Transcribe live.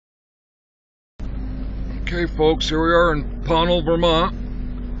Okay, folks, here we are in Pownell, Vermont.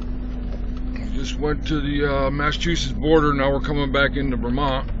 We just went to the Massachusetts border. Now we're coming back into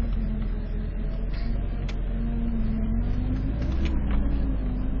Vermont.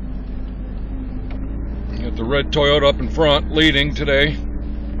 Got the red Toyota up in front, leading today.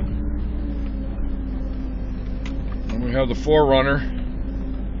 And we have the 4Runner.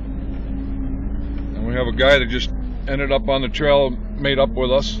 And we have a guy that just ended up on the trail, made up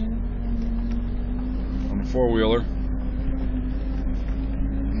with us. 4-wheeler.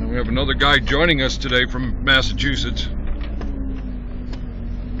 And then we have another guy joining us today from Massachusetts.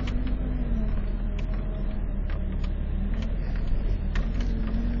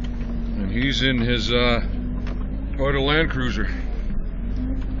 And he's in his Toyota Land Cruiser.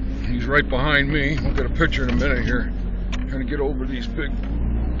 He's right behind me. We'll get a picture in a minute here. Trying to get over these big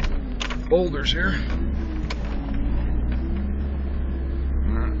boulders here.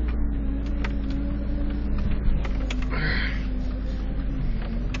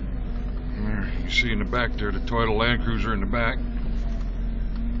 See in the back there, the Toyota Land Cruiser in the back.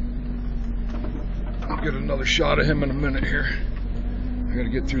 I'll get another shot of him in a minute here. I gotta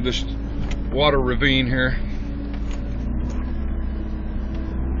get through this water ravine here.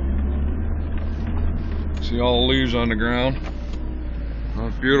 See all the leaves on the ground. Oh,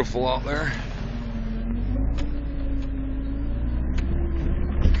 it's beautiful out there.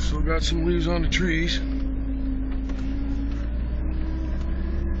 Still got some leaves on the trees.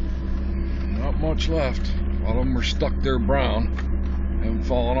 Not much left. A lot of them are stuck there brown, haven't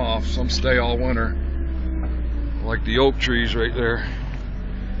fallen off. Some stay all winter, like the oak trees right there,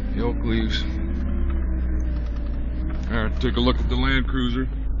 the oak leaves. All right, take a look at the Land Cruiser.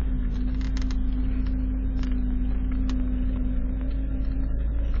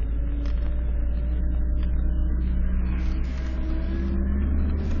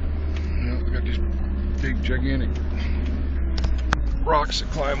 Yeah, we got these big, gigantic rocks to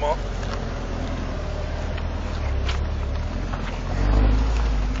climb up.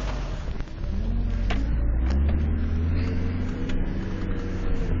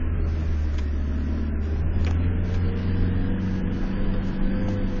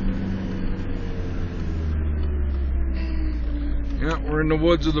 Yeah, we're in the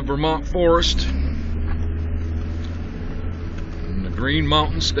woods of the Vermont forest in the Green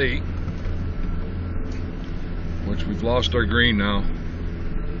Mountain State, which we've lost our green now.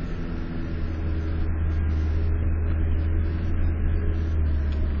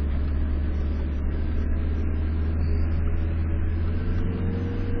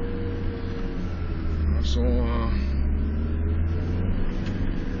 So,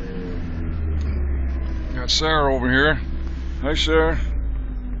 got Sarah over here. Hi, Sarah.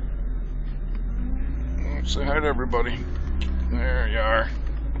 Say hi to everybody. There you are.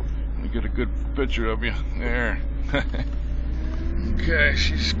 Let me get a good picture of you. There. Okay,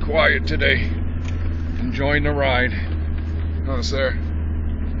 she's quiet today. Enjoying the ride. Huh, Sarah?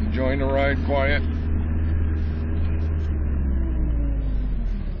 Enjoying the ride, quiet?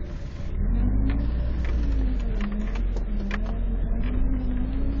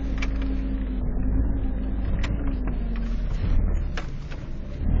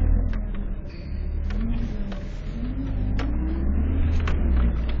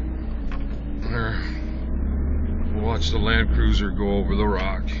 Watch the Land Cruiser go over the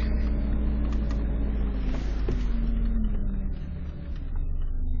rock.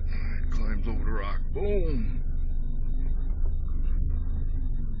 Climbs over the rock. Boom!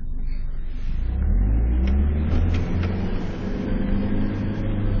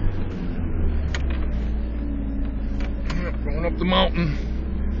 Yep, going up the mountain.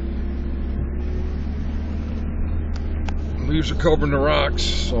 Leaves are covering the rocks,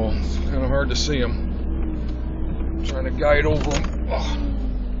 so it's kind of hard to see them. Trying to guide over them. Oh.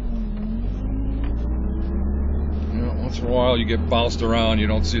 You know, once in a while you get bounced around, you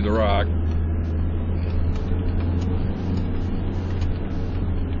don't see the rock.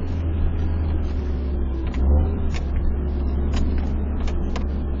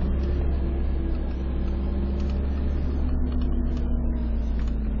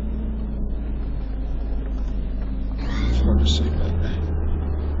 It's hard to see back there.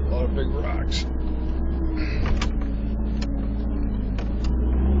 A lot of big rocks.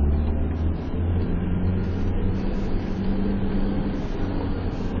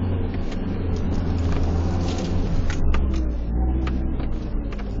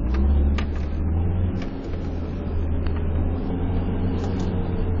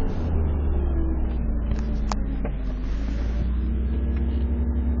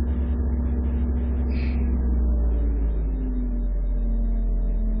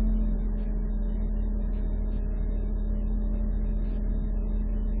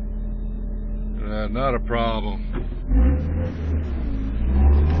 not a problem.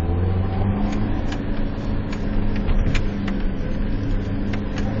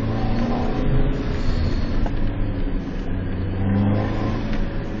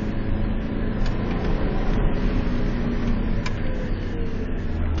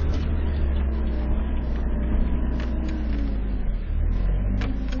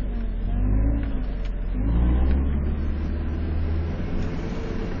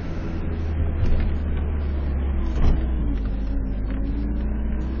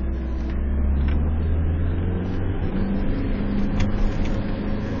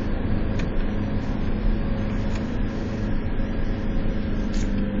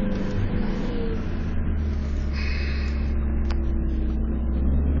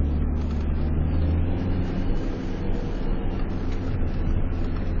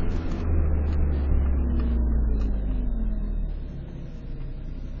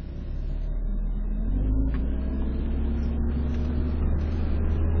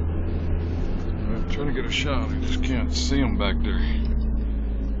 Trying to get a shot, I just can't see him back there.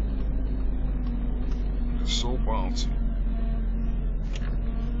 It's so bouncy.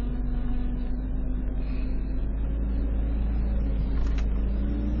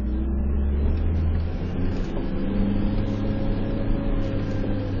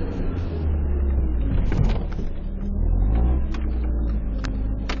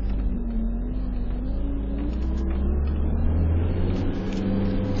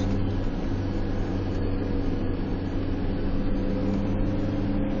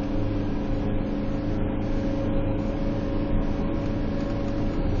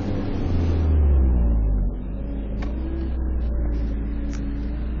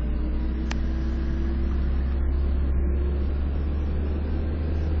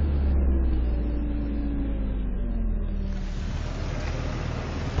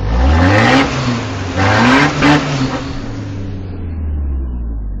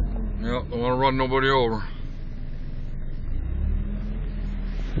 Don't want to run nobody over.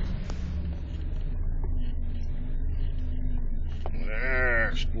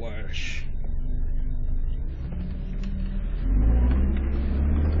 There, splash.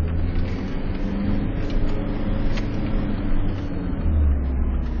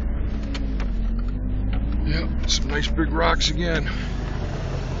 Yep, some nice big rocks again.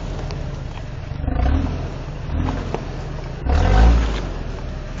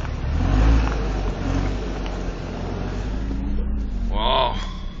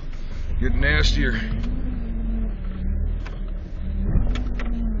 Getting nastier.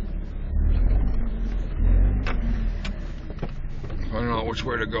 Finding out which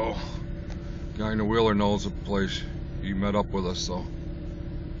way to go. Guy in the wheeler knows the place. He met up with us, so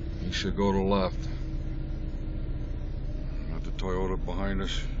he should go to the left. Got the Toyota behind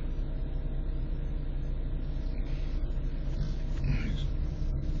us.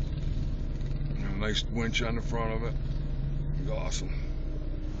 Got a nice winch on the front of it. It's awesome.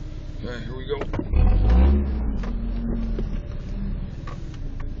 Okay, here we go.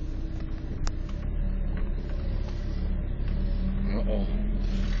 Uh-oh.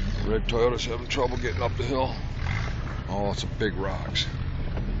 Red Toyota's having trouble getting up the hill. Oh, it's some big rocks.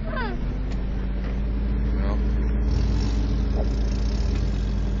 Yep.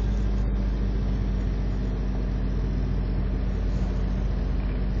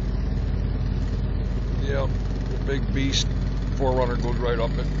 Yep, big beast. 4Runner goes right up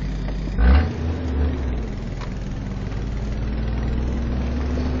it.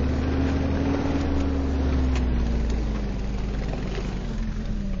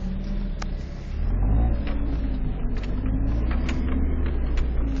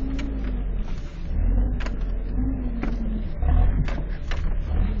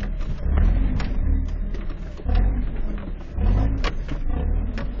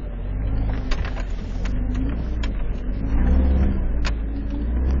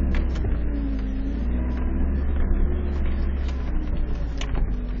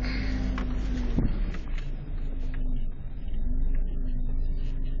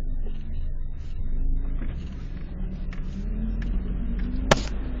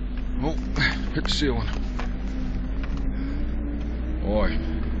 Oh, hit the ceiling. Boy.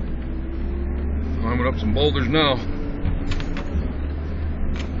 Climbing up some boulders now.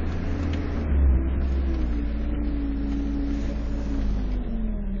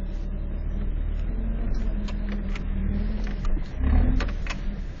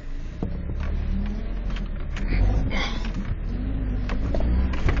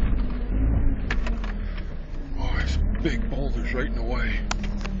 Oh, there's big boulders right in the way.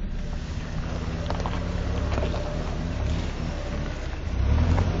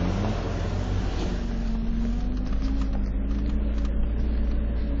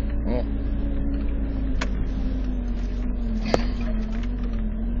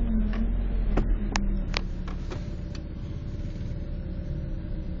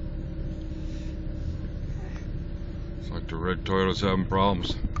 red Toyota's having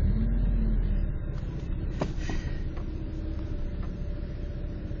problems.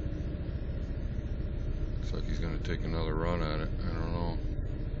 Looks like he's going to take another run at it. I don't know.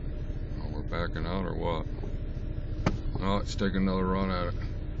 Oh, we're backing out or what? No, it's taking another run at it.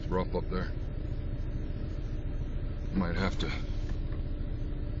 It's rough up there. Might have to.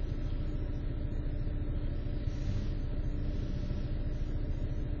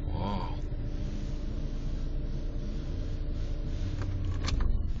 Wow.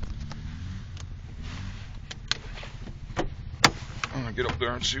 I'm gonna get up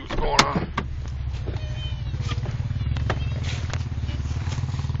there and see what's going on.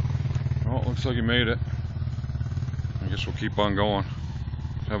 Oh, it looks like he made it. I guess we'll keep on going.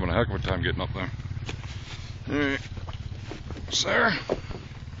 Having a heck of a time getting up there. Alright. Sir.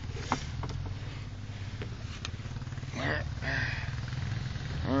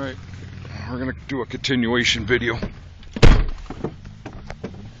 Alright. We're gonna do a continuation video.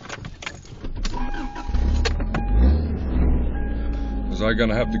 Because I'm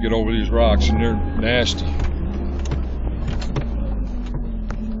gonna have to get over these rocks and they're nasty.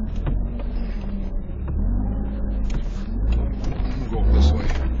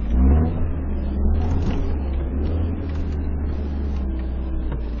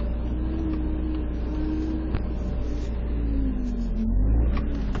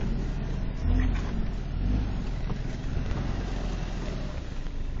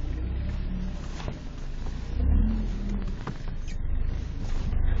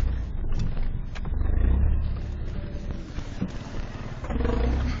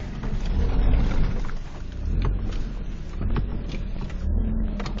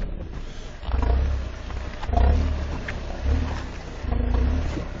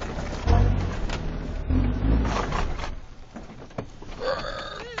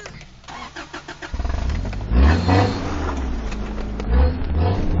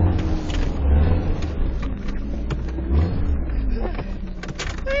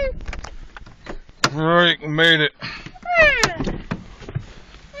 Alright, we made it.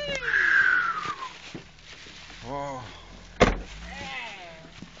 Wow.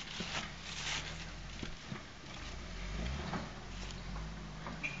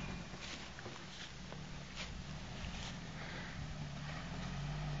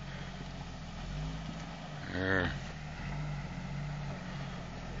 There.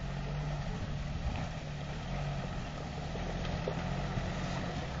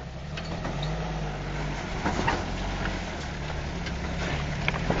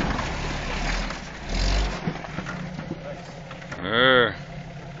 There.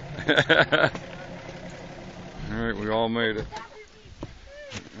 Alright, we all made it.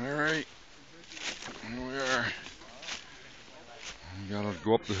 Alright. Here we are. We gotta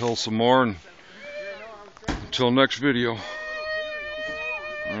go up the hill some more and until next video.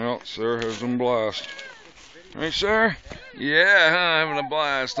 Well, Sarah has a blast. Hey, Sarah? Yeah, huh? Having a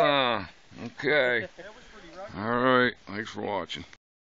blast, huh? Okay. Alright, thanks for watching.